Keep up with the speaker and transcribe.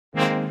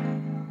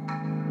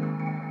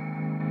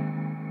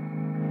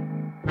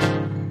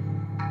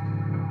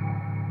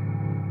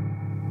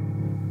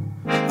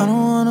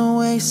don't wanna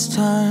waste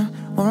time.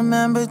 Well,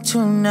 remember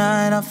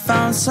tonight I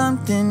found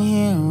something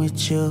here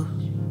with you.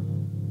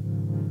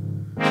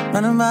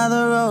 Running by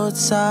the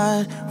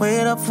roadside,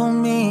 wait up for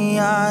me.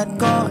 I'd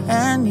go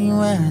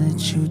anywhere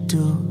that you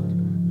do.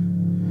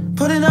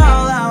 Put it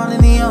all out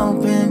in the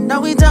open.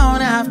 No, we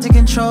don't have to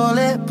control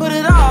it. Put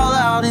it all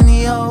out in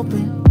the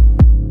open.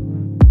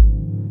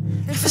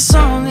 If it's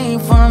only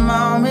for a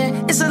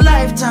moment, it's a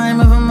lifetime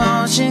of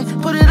emotion.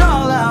 Put it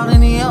all out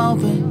in the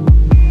open.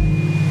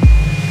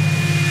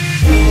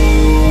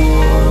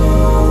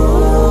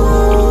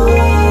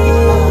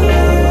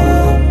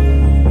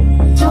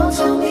 Don't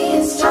tell me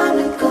it's time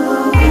to go.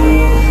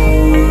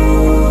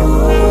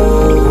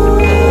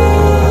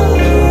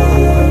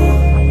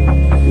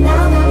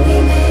 Now that we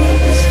made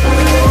this far,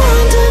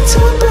 wandered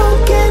till we're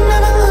broken,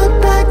 never look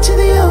back to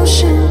the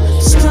ocean.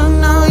 Still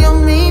know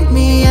you'll meet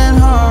me at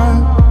home.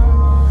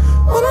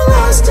 When we're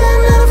lost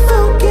and out of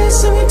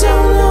focus and we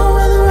don't know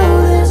where the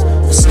road is,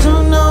 I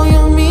still know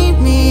you'll meet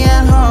me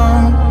at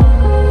home.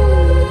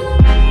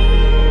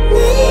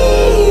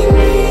 Meet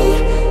me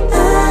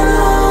at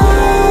home.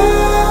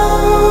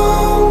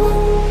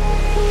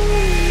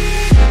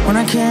 When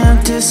I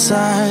can't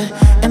decide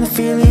and the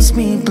fear leaves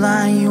me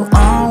blind, you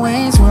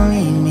always will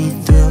lead me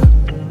through.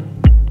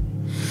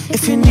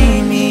 If you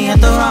need me at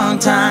the wrong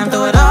time,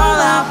 throw it all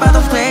out by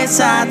the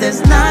wayside.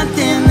 There's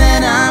nothing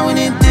that I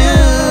wouldn't